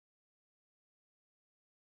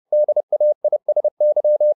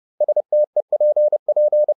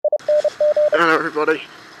everybody.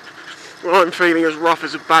 Well, I'm feeling as rough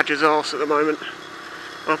as a badger's arse at the moment.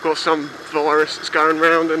 I've got some virus that's going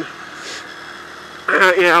round, and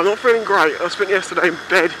yeah, I'm not feeling great. I spent yesterday in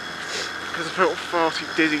bed because I felt far too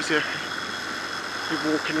dizzy to be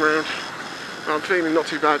walking around. But I'm feeling not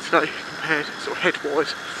too bad today compared sort of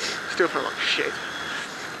head-wise. Still feel like shit.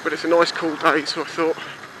 But it's a nice cool day, so I thought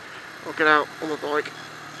I'll get out on my bike.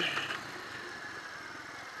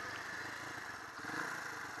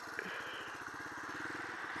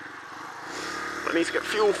 I need to get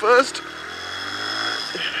fuel first,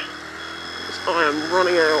 because I am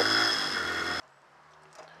running out.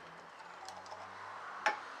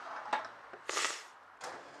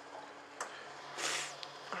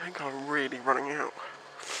 I think I'm really running out.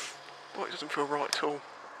 But it doesn't feel right at all.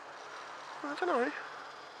 I don't know.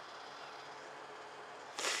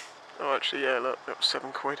 Oh, actually, yeah, look, that was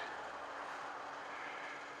 £7.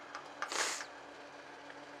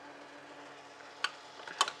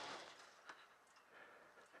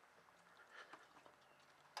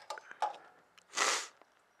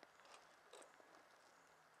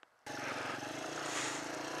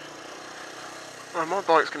 Oh, my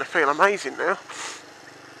bike's going to feel amazing now.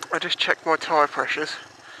 I just checked my tyre pressures,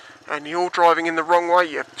 and you're driving in the wrong way,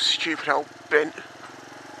 you stupid old bint.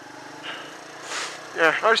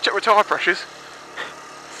 Yeah, I just checked my tyre pressures,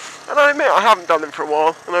 and I admit I haven't done them for a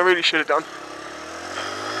while, and I really should have done.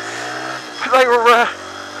 But they were,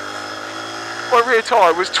 my rear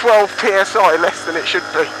tyre was 12 psi less than it should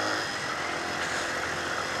be.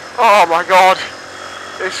 Oh my god,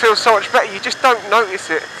 it feels so much better. You just don't notice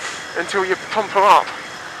it until you pump them up.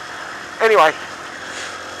 Anyway,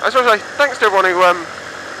 I just want to say thanks to everyone who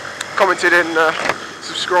commented and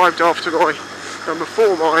subscribed after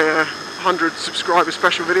before my 100 subscriber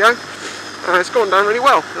special video. It's gone down really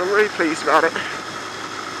well. I'm really pleased about it.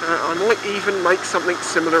 I might even make something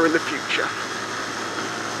similar in the future.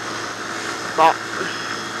 But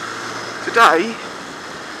today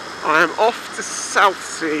I am off to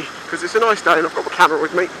Southsea because it's a nice day and I've got my camera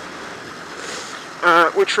with me.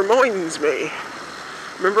 Which reminds me,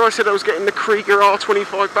 remember I said I was getting the Krieger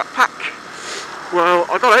R25 backpack? Well,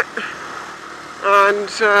 I got it, and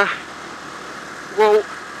well,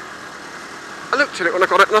 I looked at it when I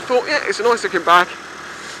got it and I thought, yeah, it's a nice looking bag.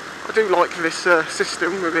 I do like this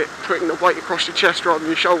system with it putting the weight across your chest rather than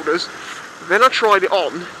your shoulders. Then I tried it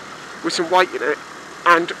on with some weight in it,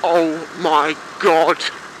 and oh my god,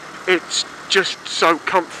 it's just so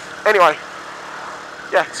comfy. Anyway,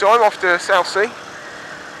 yeah, so I'm off to Southsea.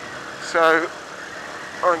 So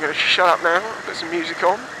I'm going to shut up now, put some music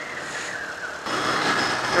on.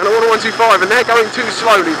 And I'm on a 125 and they're going too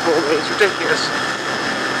slowly for me, it's ridiculous.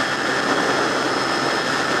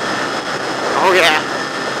 Oh yeah,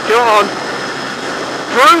 come on.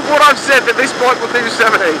 Prove what I've said that this bike will do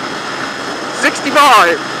 70.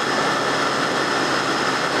 65.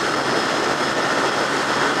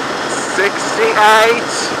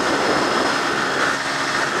 68.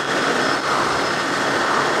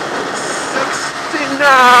 69.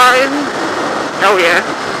 Hell yeah.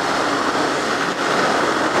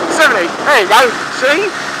 70. There you go. See?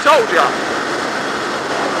 Told ya.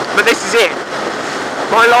 But this is it.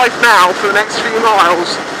 My life now for the next few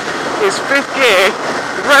miles is fifth gear,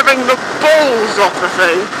 revving the balls off the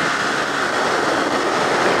thing,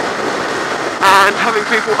 and having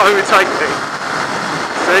people overtake me.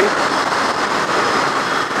 See?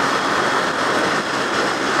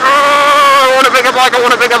 Oh, I want a bigger bike, I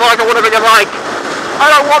want a bigger bike, I want a bigger bike. I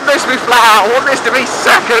don't want this to be flat, I want this to be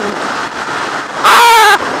second.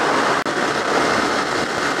 Ah!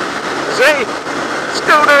 See?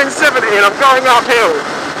 Still doing 70 and I'm going uphill.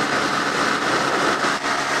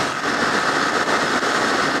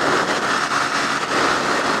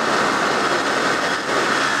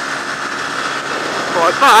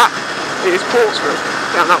 Right, that is Portsmouth,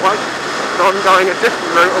 down that way. So I'm going a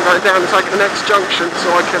different route, I'm going down and taking the next junction so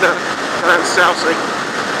I can go down to Southsea.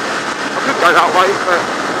 I could go that way, but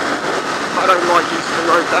I don't like using the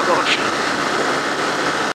road that much.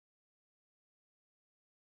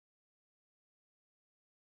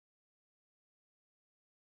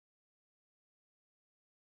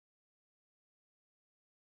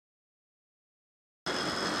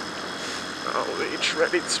 Oh, the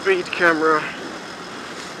dreaded speed camera.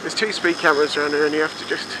 There's 2 speed cameras around here and you have to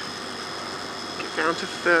just get down to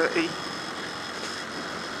 30.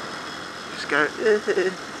 Just go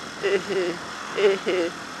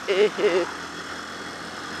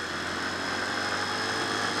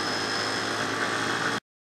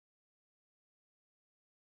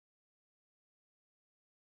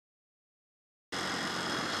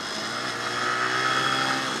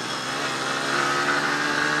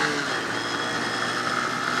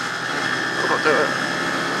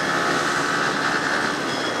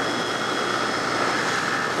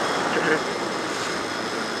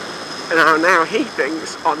And now he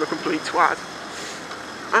thinks I'm a complete twat.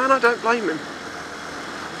 And I don't blame him.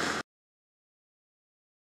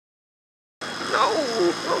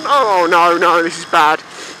 Oh no, this is bad.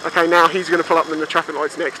 Okay, now he's going to pull up when the traffic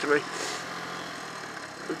light's next to me.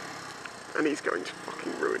 And he's going to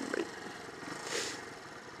fucking ruin me.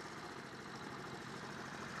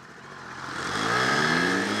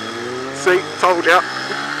 See, told ya.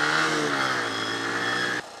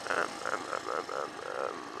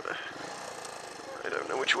 I don't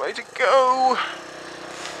know which way to go.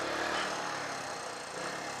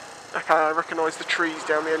 Okay, I recognise the trees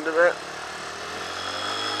down the end of it.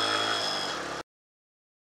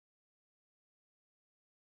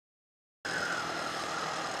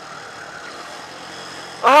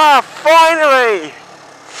 Ah, finally!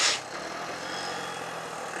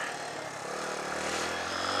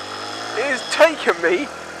 It has taken me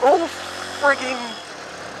all frigging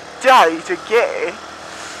day to get here.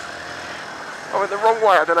 I went the wrong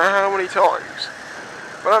way, I don't know how many times.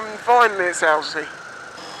 But I'm finally at Southsea.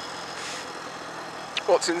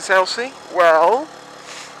 What's in Southsea? Well,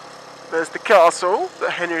 there's the castle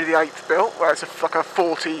that Henry VIII built, where it's like a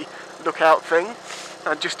 40 lookout thing.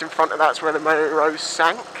 And just in front of that's where the Mary Rose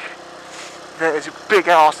sank. There's a big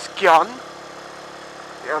ass gun.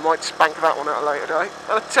 Yeah, I might spank that one at a later date.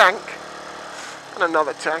 And a tank. And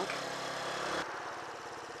another tank.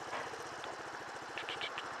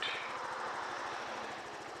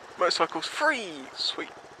 Motorcycles free! Sweet.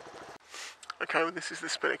 Okay, well, this is the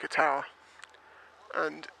Spinnaker Tower.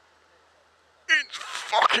 And it's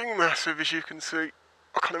fucking massive, as you can see.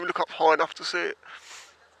 I can't even look up high enough to see it.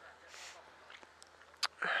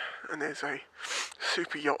 And there's a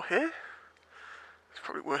super yacht here. It's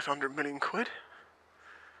probably worth 100 million quid.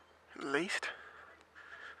 At least.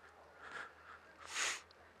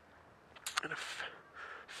 And a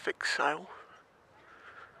fixed sail.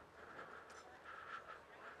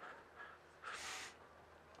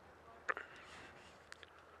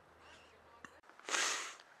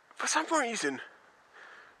 For some reason,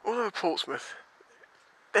 all over Portsmouth,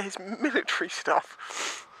 there's military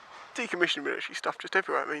stuff. Decommissioned military stuff just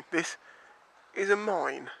everywhere. I mean, this is a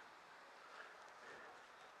mine.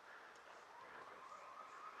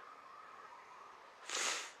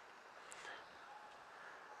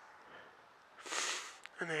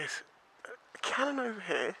 And there's a cannon over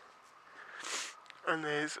here. And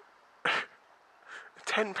there's a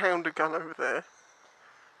 10-pounder gun over there.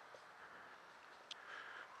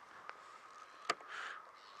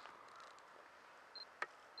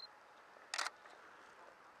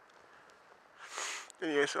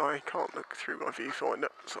 And yes, I can't look through my viewfinder,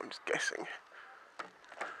 so I'm just guessing.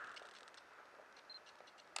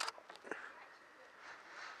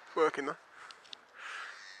 It's working though.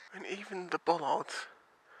 And even the bollards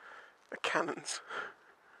are cannons.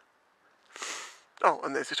 Oh,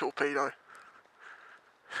 and there's a torpedo.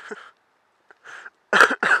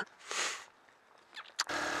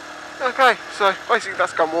 Okay, so basically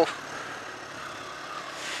that's Gun Wharf.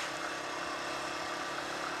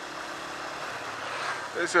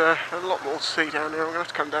 There's a lot more to see down here. I'm going to have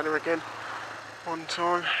to come down here again one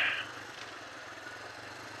time.